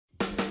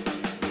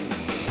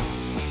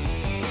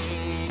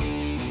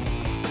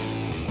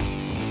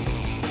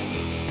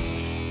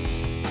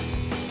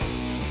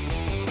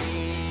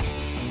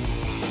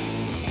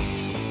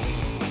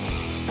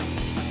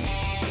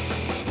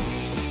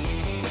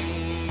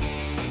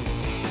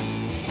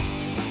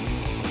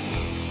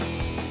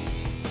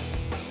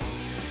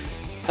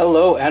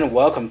Hello and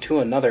welcome to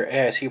another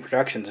ASE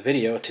Productions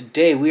video.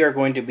 Today we are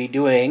going to be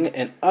doing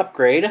an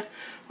upgrade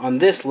on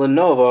this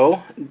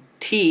Lenovo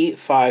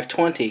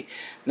T520.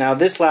 Now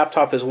this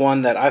laptop is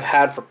one that I've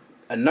had for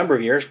a number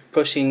of years,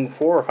 pushing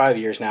 4 or 5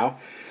 years now.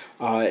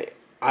 I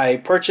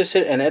purchased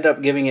it and ended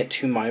up giving it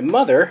to my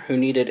mother, who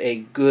needed a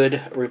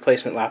good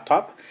replacement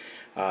laptop.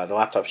 The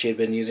laptop she had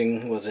been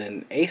using was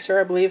an Acer,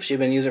 I believe. She had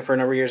been using it for a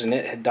number of years and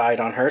it had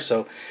died on her,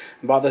 so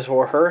I bought this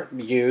for her,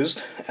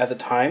 used at the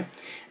time.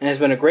 And it's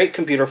been a great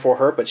computer for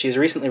her, but she's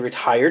recently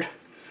retired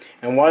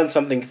and wanted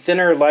something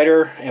thinner,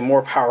 lighter, and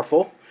more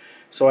powerful.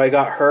 So I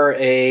got her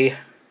an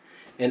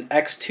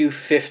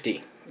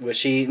X250, which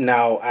she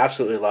now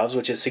absolutely loves,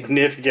 which is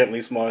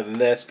significantly smaller than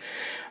this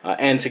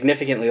and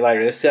significantly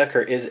lighter. This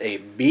sucker is a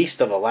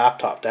beast of a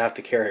laptop to have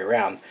to carry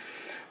around.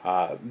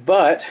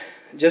 But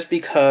just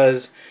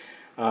because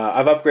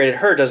I've upgraded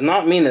her does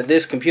not mean that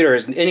this computer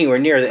is anywhere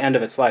near the end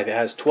of its life. It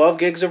has 12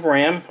 gigs of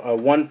RAM,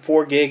 one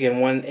 4 gig and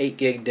one 8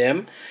 gig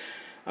DIMM,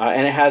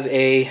 and it has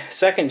a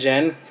second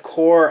gen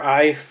Core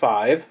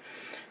i5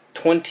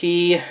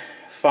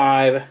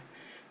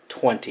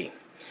 2520,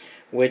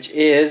 which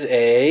is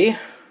a,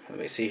 let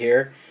me see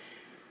here,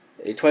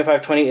 a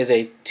 2520 is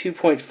a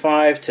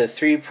 2.5 to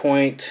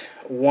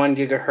 3.1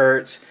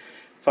 gigahertz,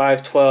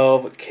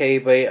 512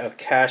 KB of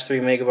cache, 3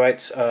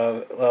 megabytes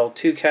of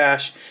L2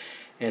 cache,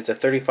 and it's a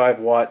 35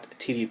 watt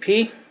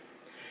TDP.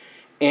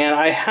 And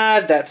I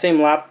had that same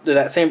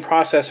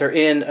processor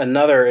in an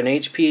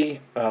HP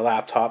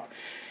laptop,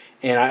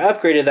 and I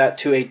upgraded that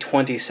to a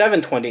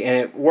 2720, and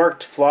it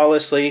worked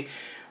flawlessly.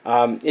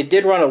 It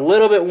did run a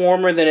little bit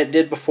warmer than it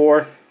did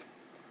before,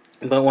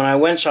 but when I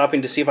went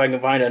shopping to see if I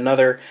can find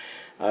another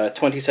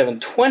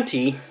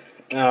 2720,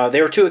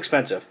 they were too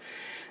expensive.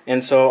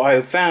 And so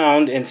I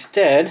found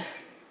instead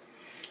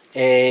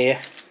a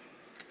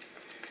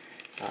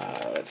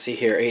let's see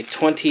here, a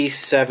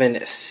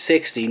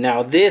 2760.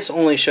 Now this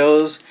only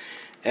shows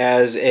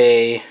as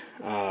a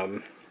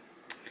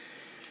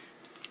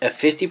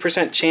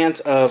 50% chance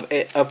of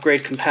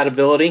upgrade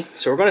compatibility,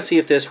 so we're going to see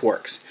if this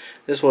works.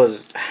 This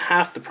was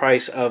half the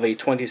price of a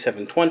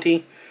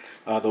 2720,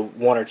 the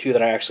one or two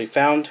that I actually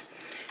found.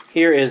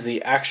 Here is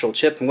the actual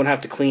chip. I'm going to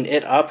have to clean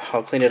it up.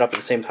 I'll clean it up at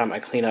the same time I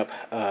clean up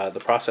the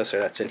processor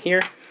that's in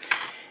here.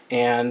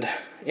 And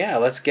yeah,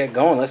 let's get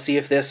going. Let's see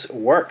if this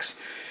works.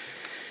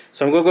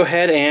 So I'm going to go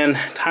ahead and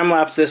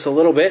time-lapse this a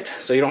little bit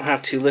so you don't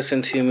have to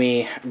listen to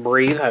me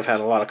breathe. I've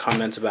had a lot of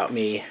comments about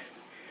me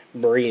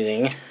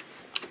breathing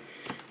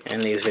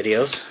in these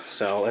videos.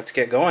 So let's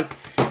get going.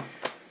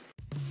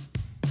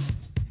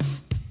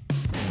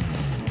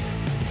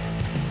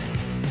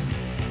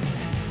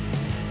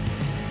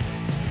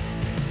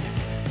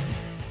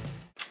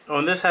 Oh,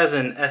 and this has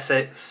an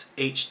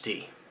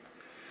SSHD.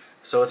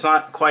 So it's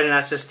not quite an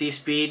SSD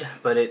speed,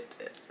 but it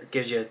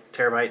gives you a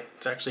terabyte.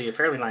 It's actually a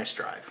fairly nice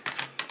drive.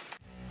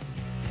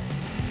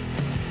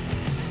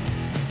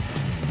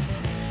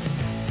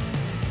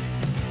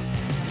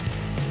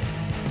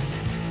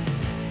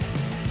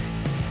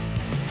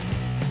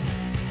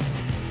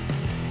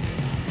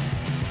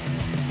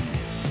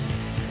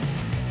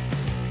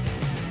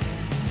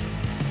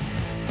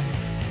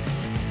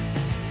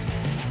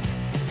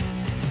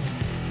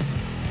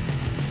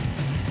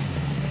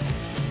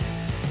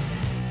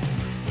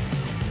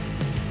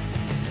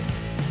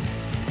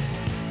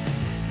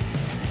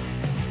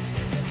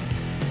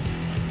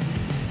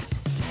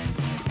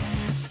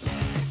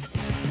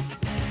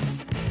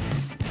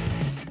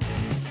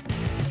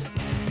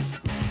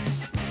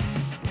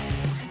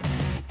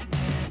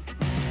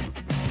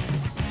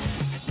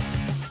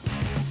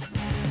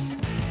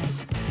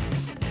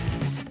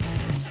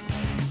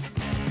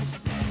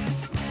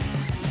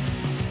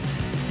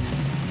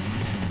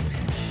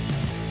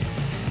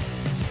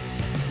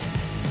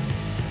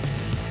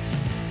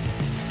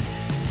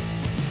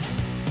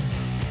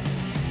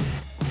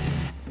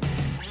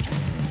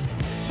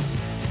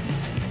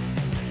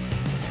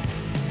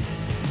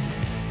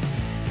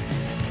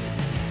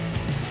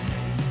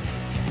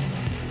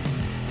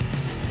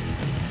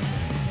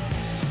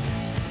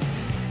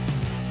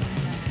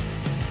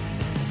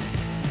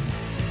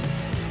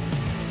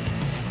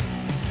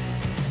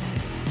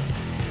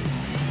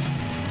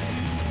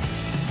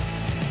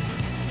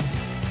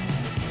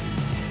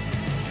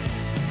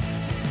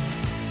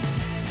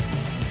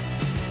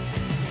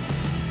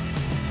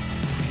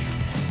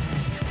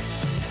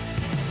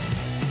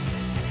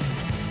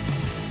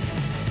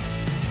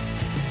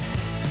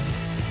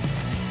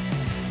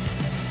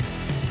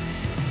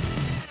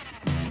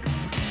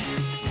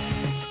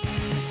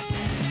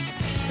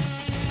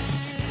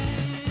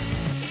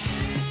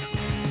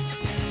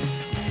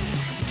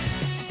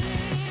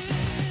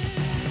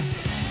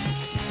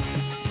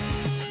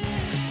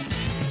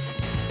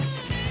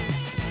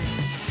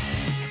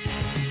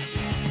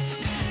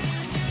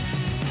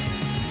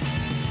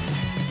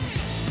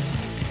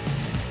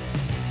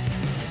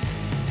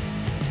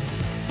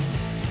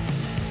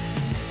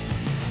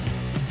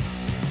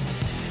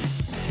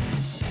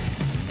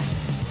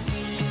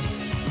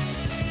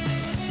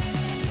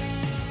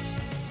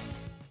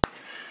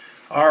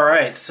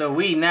 Alright, so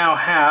we now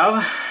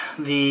have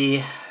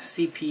the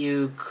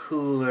CPU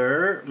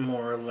cooler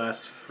more or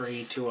less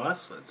free to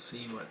us. Let's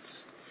see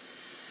what's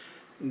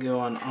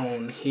going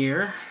on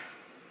here.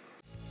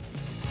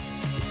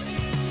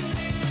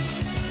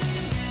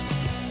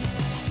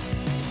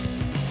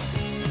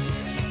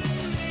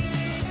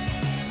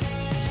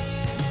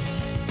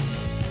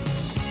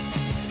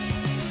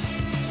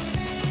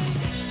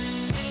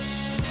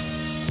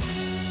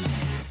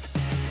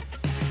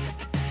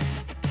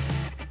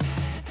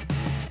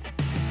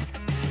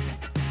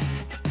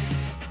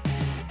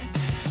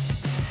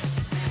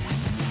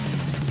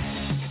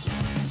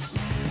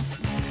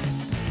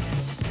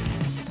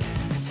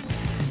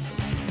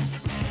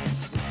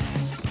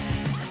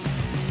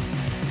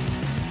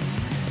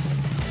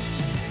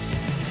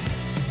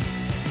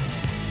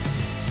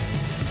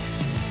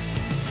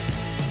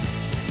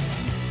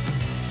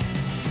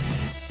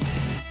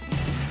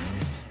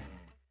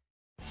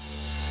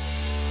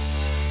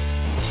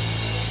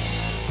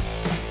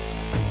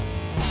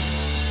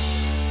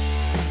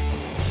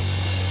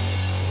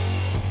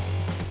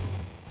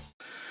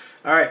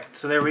 Alright,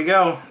 so there we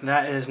go.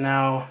 That is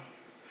now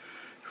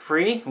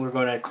free. We're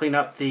going to clean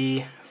up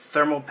the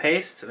thermal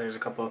paste. There's a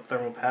couple of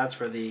thermal pads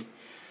for the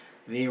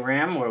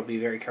VRAM. We'll be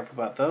very careful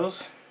about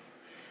those.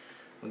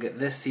 We'll get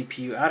this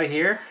CPU out of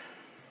here.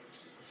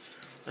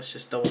 Let's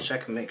just double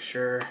check and make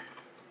sure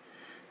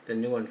the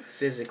new one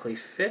physically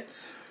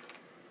fits.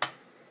 I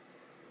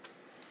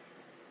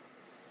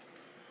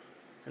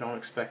don't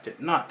expect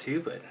it not to,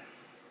 but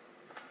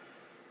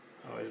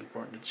always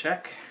important to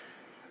check.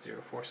 Zero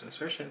force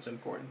insertion is an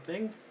important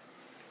thing.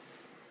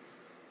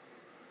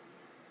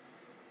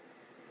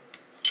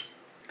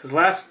 Because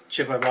last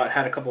chip I bought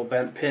had a couple of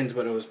bent pins,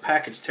 but it was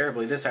packaged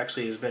terribly. This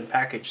actually has been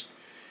packaged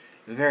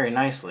very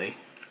nicely.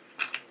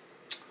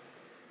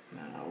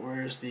 Now,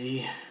 where's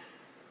the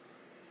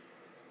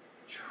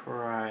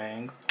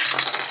triangle?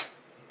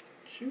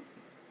 Shoot.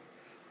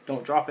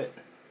 Don't drop it.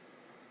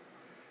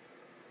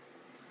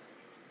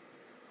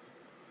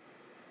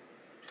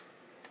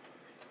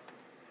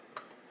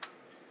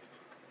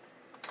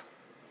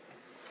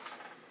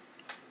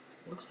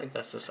 Looks like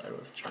that's the side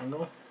with the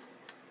triangle.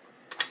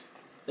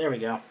 There we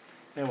go.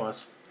 It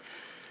was.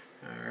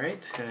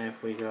 Alright, and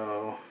if we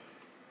go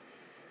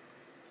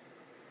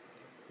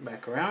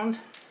back around,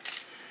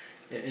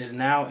 it is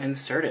now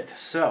inserted.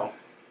 So,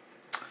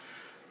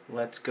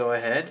 let's go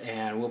ahead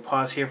and we'll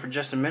pause here for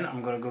just a minute.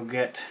 I'm going to go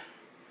get,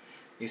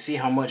 you see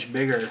how much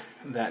bigger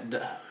that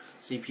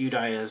CPU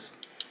die is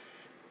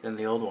than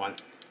the old one.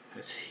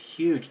 It's a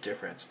huge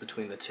difference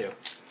between the two.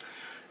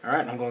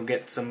 Alright, I'm going to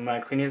get some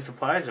cleaning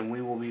supplies and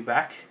we will be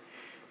back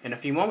in a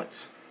few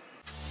moments.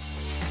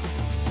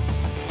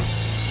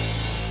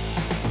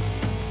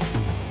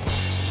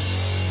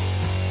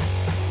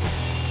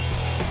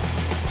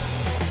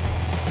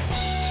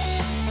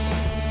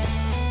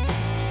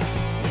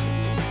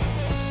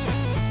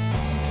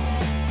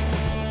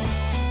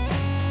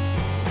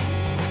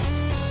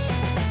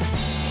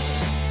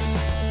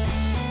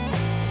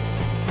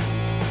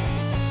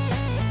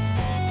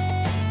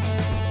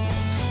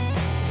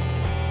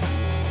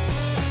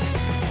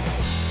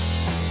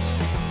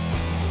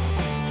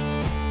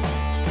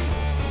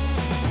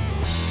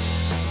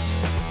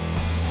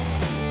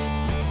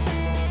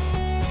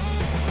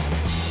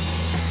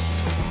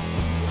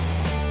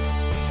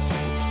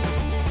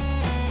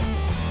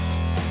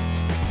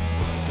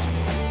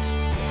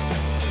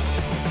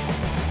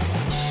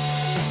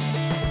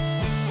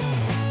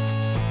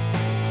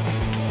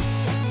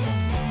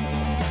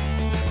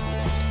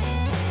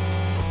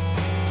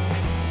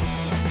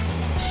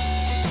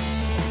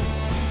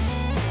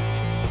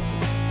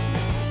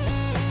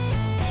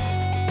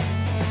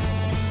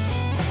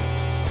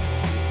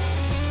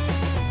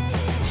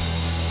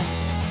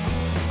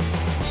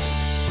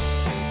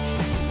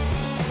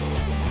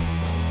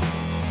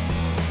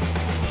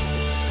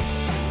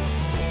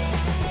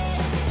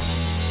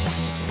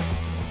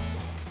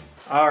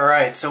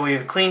 Alright, so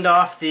we've cleaned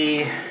off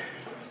the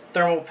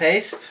thermal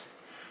paste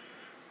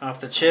off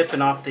the chip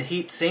and off the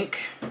heat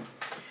sink.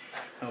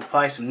 I'll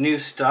apply some new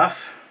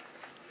stuff.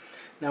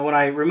 Now when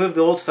I remove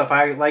the old stuff,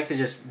 I like to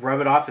just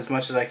rub it off as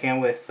much as I can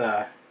with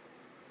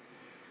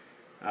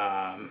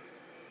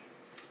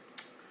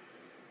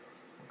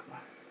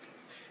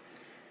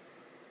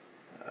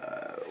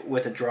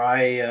with a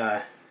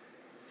dry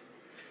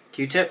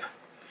Q-tip,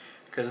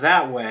 because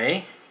that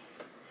way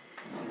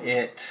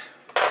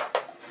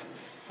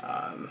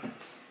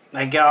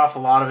I get off a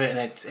lot of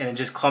it and it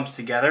just clumps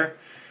together.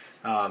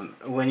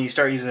 When you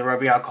start using the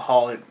rubbing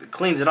alcohol, it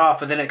cleans it off,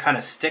 but then it kind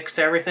of sticks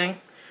to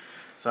everything.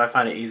 So I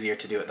find it easier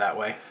to do it that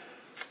way.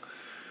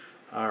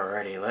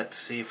 Alrighty, let's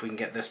see if we can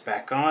get this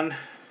back on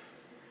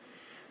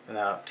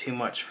without too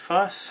much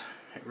fuss.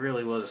 It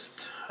really was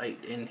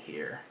tight in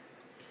here.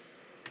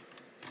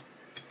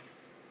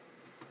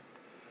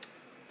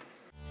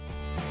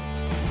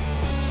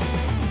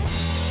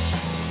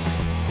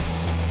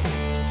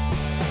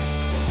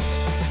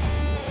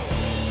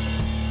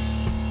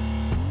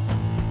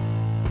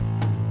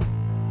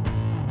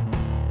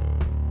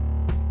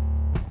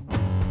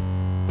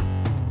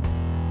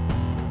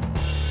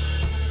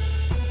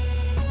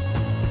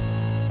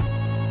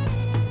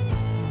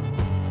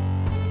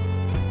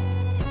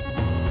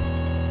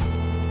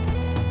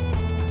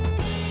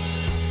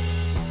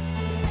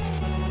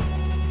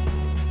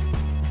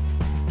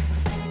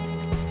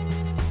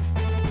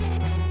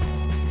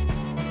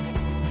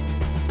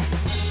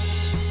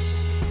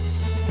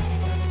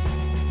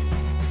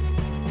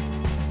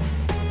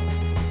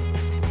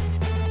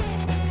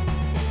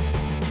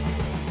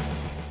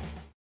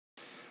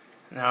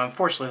 Now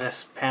unfortunately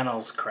this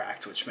panel's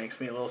cracked, which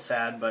makes me a little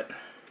sad, but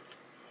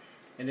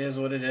it is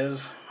what it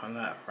is on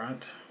that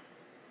front.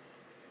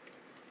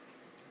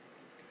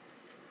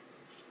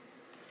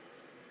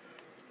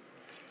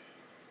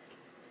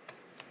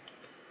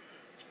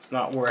 It's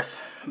not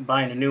worth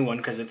buying a new one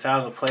because it's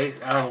out of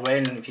the way,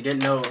 and if you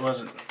didn't know it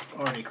wasn't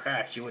already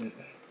cracked, you wouldn't,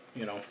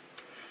 you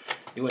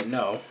wouldn't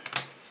know.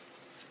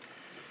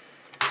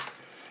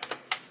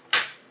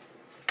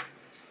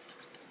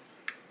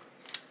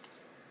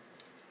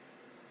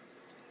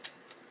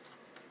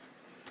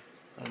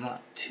 So I'm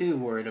not too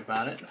worried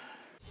about it.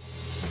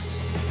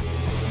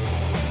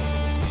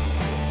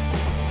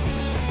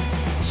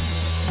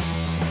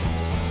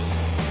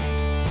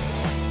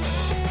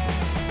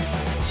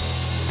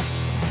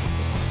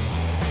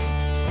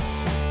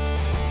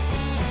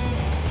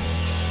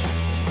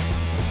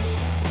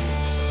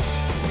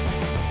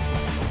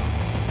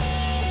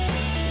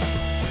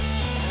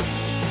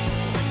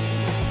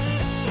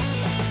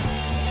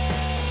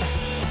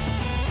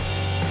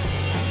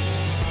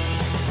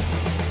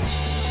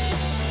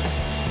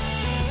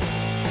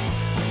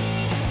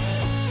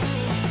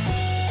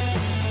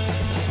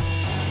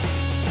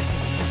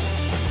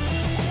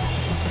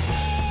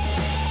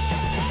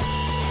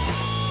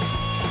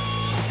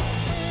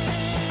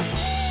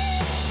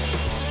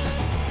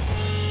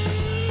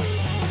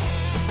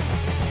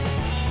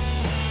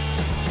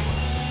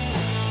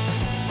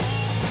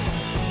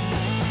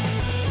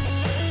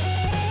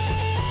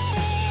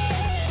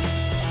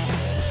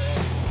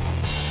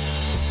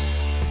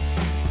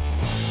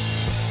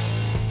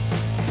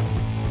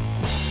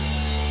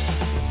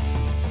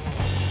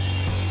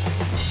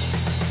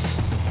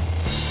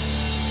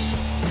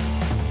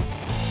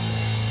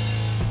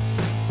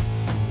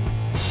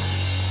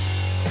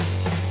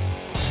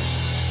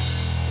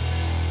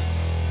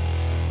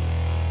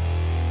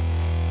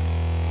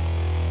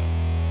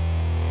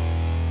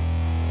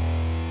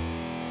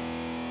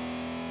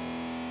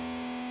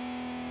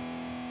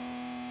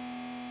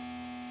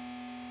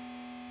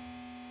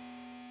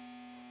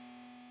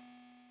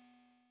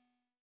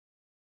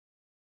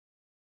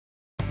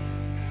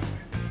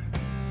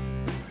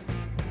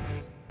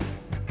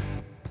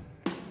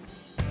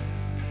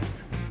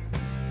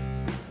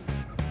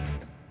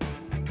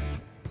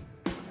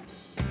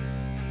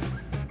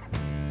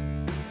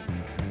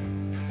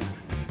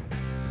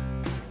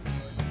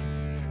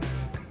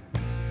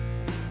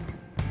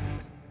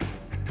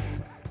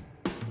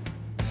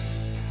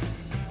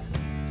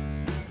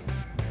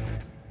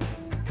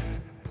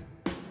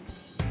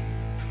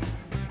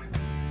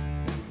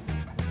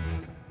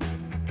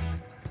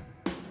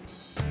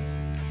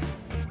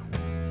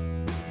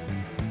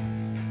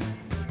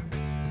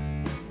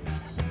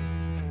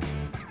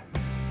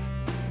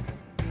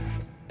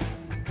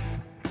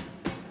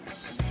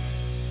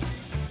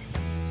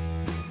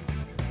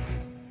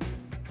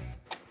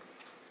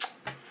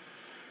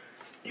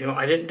 You know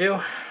what I didn't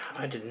do?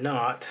 I did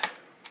not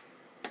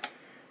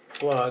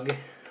plug,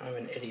 I'm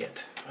an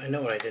idiot. I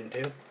know what I didn't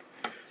do.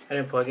 I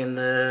didn't plug in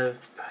the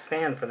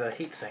fan for the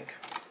heatsink.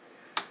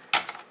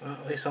 Well,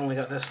 at least I only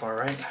got this far,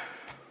 right?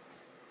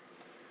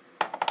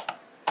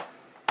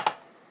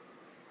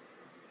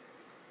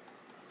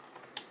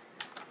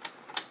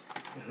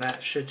 And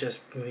that should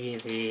just be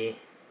the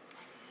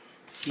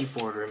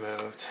keyboard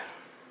removed,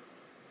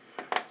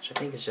 which I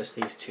think is just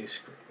these two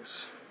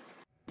screws.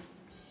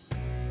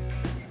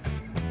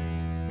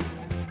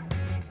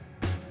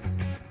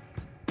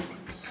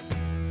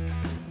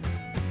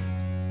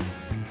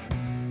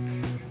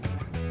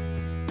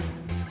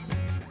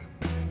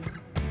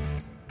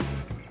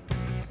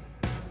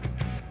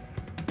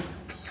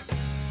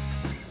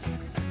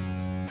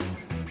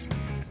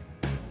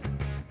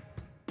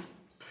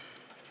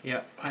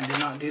 Yep, I did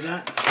not do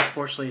that.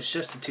 Fortunately, it's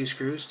just the two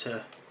screws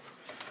to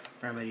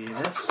remedy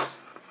this.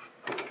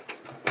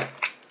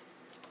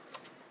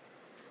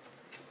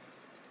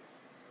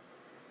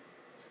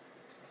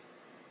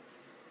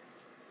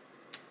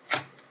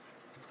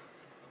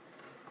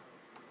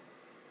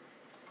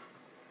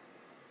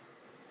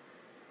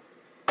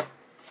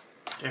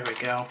 There we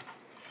go.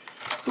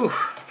 Whew,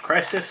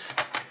 crisis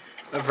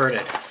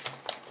averted.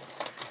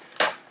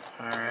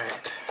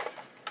 Alright.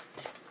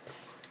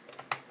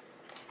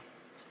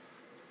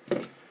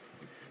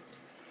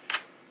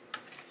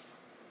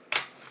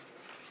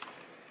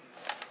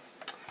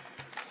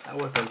 That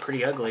would have been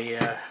pretty ugly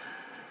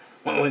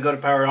when we go to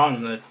power it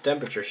on, the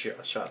temperature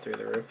shot through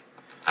the roof.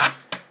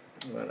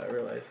 But I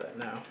realize that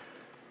now.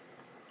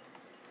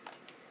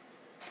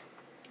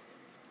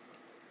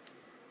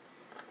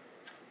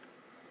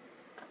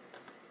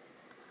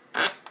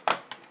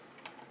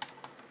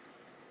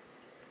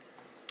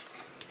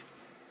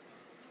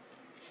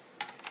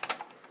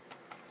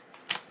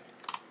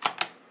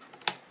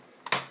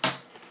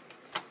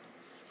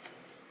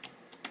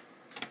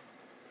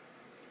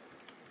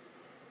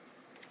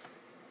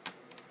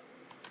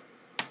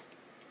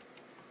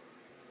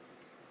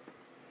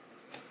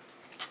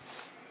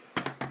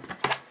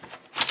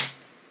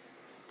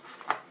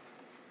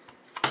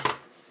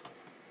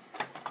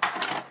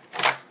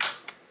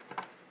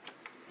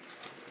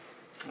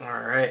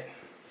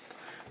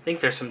 I think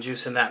there's some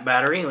juice in that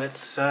battery. Let's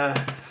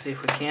see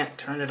if we can't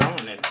turn it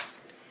on and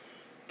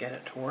get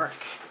it to work.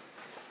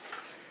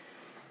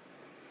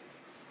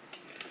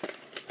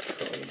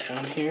 Put it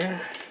down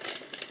here.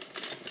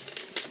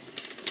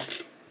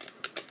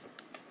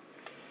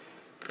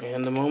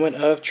 And the moment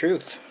of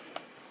truth.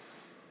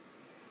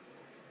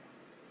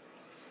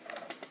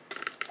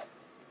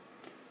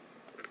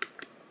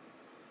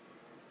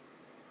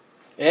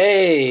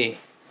 Hey!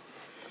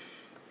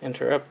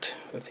 Interrupt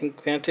the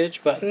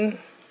Thinkpad button.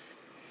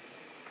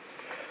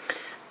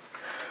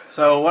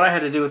 So what I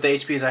had to do with the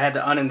HP is I had to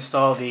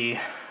uninstall the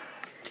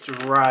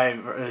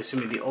drive, or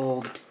excuse me, the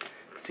old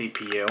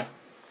CPU.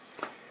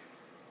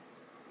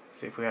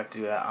 See if we have to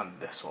do that on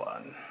this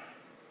one.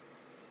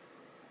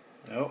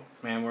 Nope,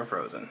 man, we're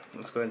frozen.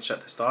 Let's go ahead and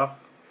shut this off.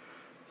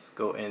 Let's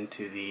go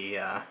into the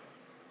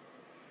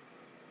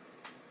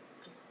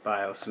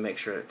BIOS to make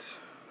sure it's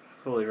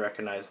fully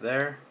recognized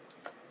there.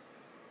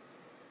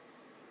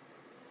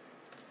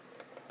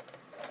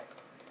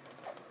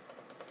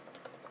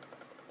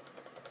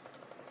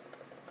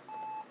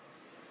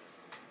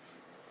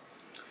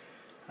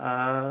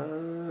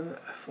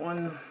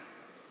 F1.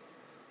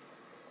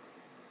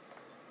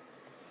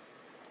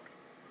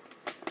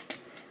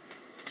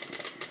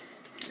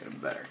 Get a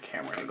better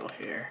camera angle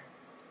here.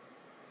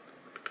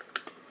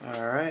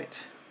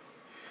 Alright.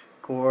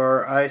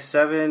 Core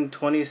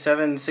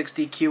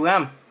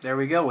i7-2760QM. There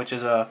we go, which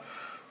is a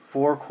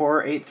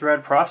 4-core,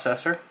 8-thread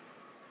processor.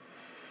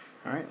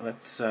 Alright,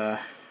 let's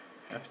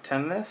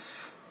F10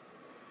 this.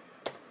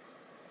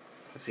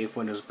 Let's see if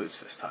Windows boots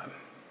this time.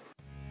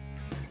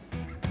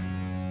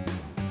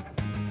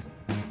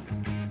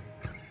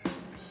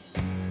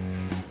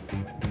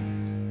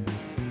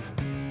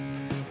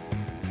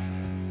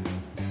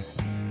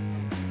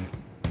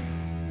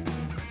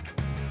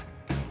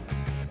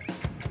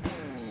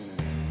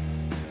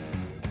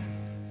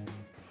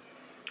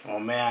 Oh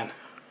man,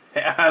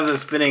 it has a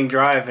spinning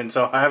drive, and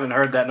so I haven't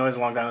heard that noise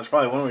in a long time. That's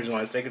probably one reason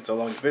why it's taking so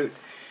long to boot.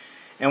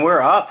 And we're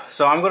up,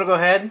 so I'm going to go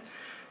ahead,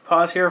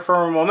 pause here for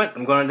a moment.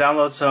 I'm going to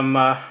download some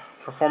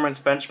performance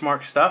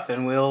benchmark stuff,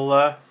 and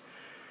we'll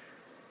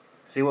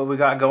see what we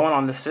got going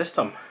on this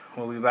system.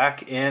 We'll be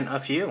back in a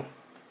few.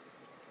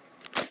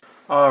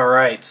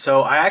 Alright,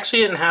 so I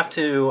actually didn't have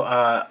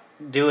to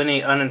do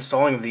any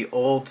uninstalling of the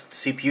old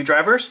CPU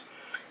drivers.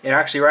 It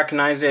actually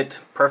recognized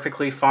it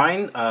perfectly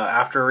fine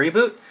after a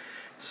reboot.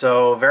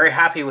 So very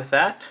happy with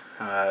that.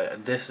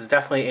 This is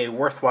definitely a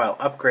worthwhile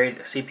upgrade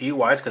CPU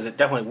wise because it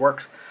definitely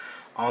works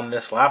on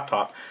this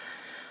laptop.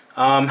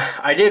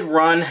 I did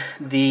run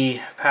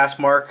the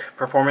Passmark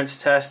performance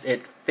test.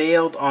 It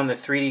failed on the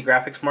 3D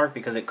graphics mark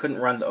because it couldn't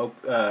run the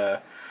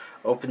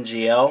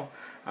OpenGL.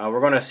 We're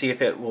going to see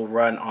if it will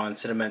run on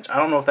Cinebench. I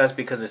don't know if that's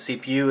because the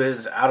CPU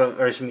is out of,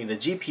 or excuse me, the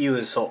GPU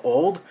is so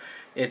old.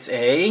 It's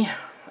a,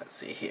 let's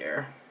see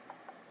here.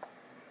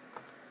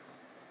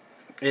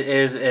 It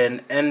is an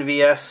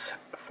NVS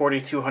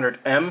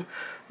 4200M.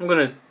 I'm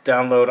going to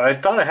download, I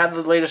thought I had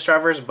the latest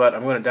drivers, but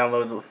I'm going to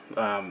download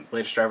the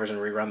latest drivers and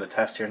rerun the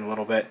test here in a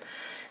little bit.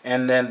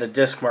 And then the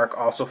disk mark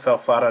also fell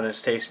flat on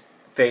its face,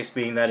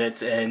 being that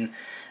it's an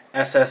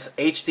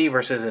SSHD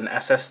versus an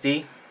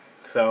SSD.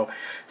 So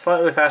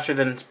slightly faster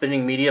than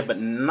spinning media, but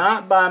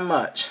not by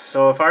much.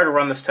 So if I were to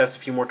run this test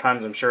a few more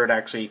times, I'm sure it'd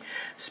actually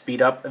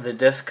speed up the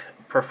disk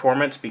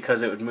performance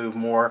because it would move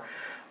more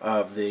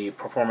of the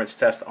performance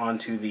test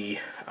onto the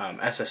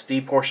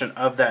SSD portion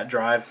of that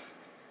drive.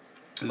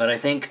 But I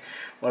think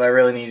what I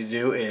really need to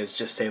do is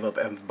just save up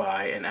and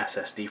buy an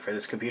SSD for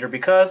this computer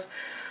because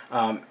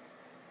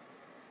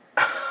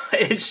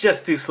it's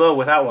just too slow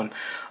without one.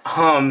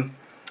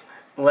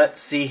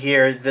 Let's see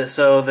here.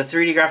 So the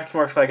 3D graphics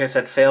marks, like I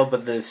said, failed,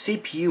 but the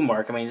CPU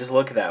mark, I mean, just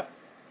look at that,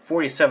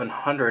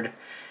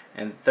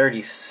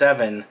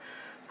 4737.6,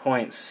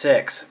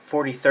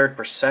 43rd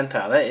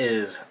percentile. That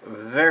is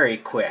very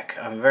quick.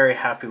 I'm very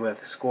happy with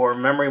the score.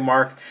 Memory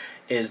mark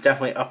is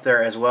definitely up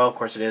there as well. Of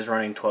course, it is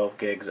running 12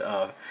 gigs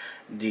of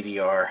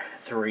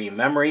DDR3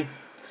 memory.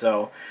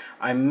 So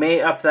I may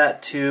up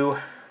that to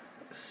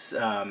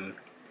 16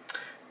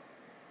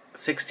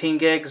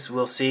 gigs.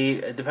 We'll see.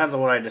 It depends on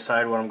what I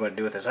decide what I'm going to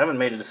do with this. I haven't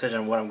made a decision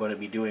on what I'm going to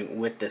be doing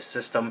with this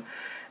system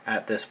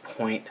at this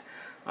point.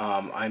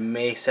 I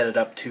may set it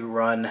up to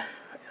run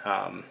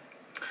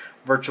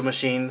virtual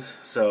machines,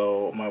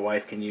 so my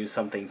wife can use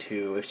something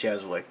to, if she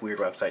has like weird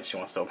websites she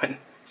wants to open,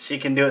 she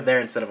can do it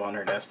there instead of on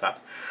her desktop.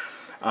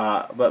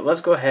 But let's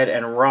go ahead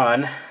and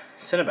run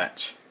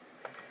Cinebench.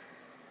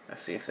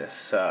 Let's see if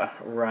this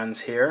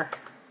runs here.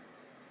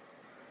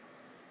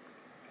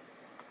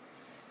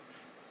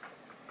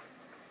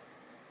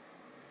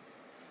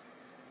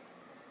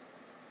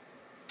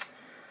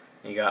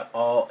 You got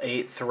all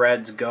 8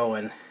 threads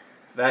going.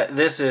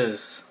 This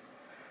is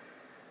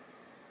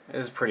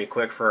pretty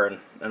quick for an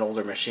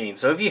older machine.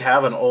 So if you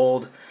have an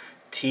old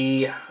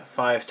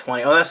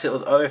T520, oh, that's the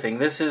other thing.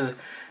 This is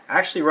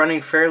actually running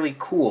fairly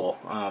cool.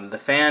 The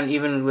fan,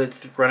 even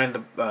with running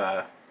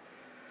the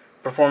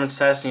performance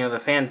test, you know, the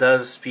fan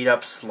does speed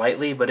up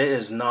slightly, but it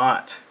is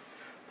not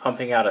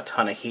pumping out a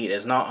ton of heat.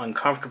 It's not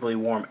uncomfortably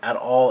warm at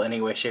all,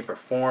 any way, shape, or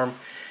form.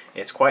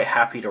 It's quite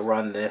happy to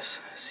run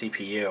this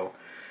CPU.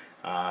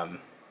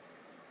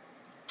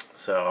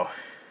 So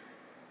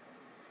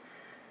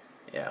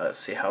yeah, let's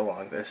see how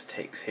long this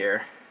takes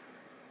here.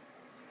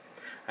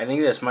 I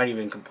think this might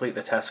even complete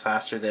the test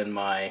faster than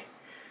my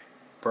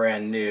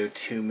brand new,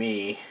 to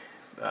me,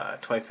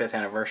 25th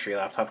anniversary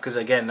laptop, because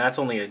again, that's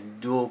only a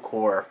dual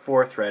core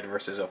 4-thread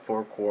versus a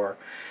 4-core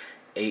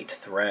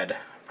 8-thread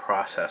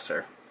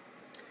processor.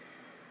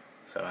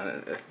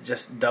 So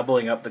just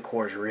doubling up the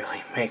cores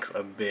really makes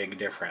a big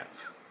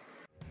difference.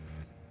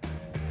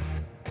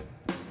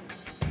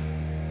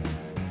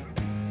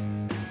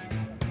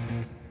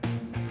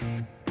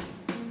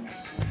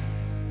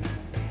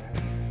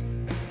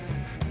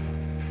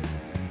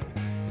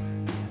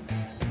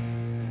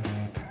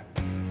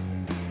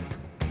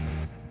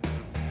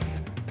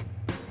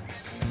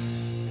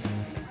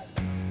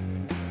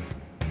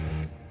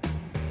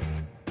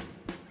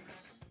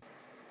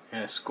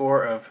 And a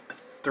score of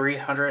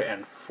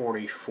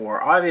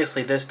 344.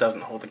 Obviously, this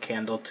doesn't hold a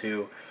candle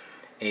to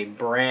a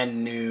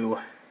brand new,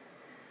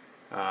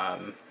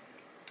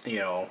 you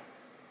know,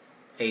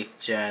 8th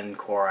gen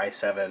Core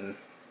i7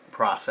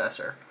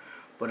 processor.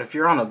 But if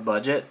you're on a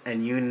budget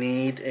and you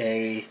need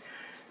a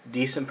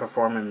decent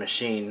performing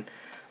machine,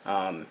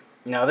 now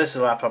this is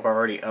a laptop I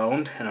already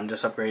owned, and I'm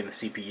just upgrading the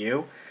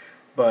CPU.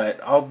 But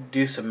I'll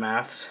do some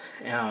maths.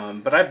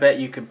 But I bet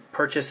you could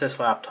purchase this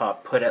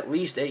laptop, put at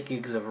least 8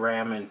 gigs of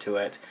RAM into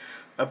it,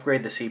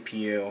 upgrade the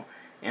CPU,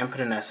 and put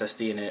an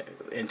SSD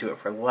into it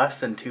for less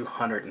than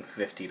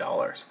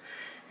 $250.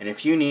 And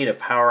if you need a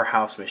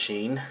powerhouse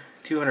machine,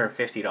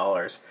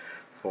 $250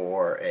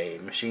 for a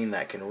machine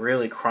that can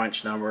really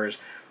crunch numbers,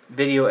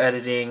 video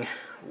editing,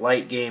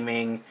 light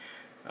gaming,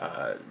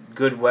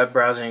 good web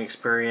browsing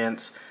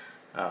experience,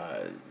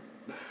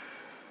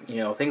 you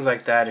know, things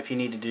like that. If you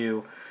need to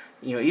do,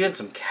 you know, even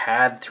some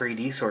CAD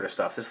 3D sort of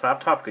stuff, this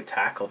laptop could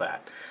tackle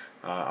that.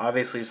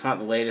 Obviously, it's not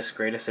the latest,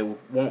 greatest. It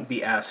won't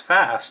be as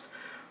fast,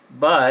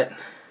 but,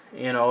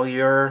 you know,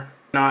 you're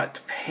not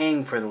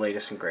paying for the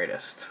latest and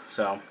greatest.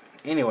 So,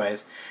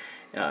 anyways,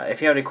 if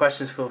you have any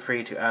questions, feel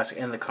free to ask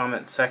in the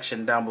comment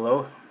section down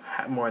below.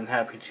 I'm more than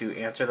happy to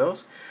answer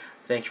those.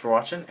 Thank you for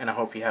watching, and I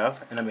hope you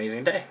have an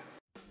amazing day.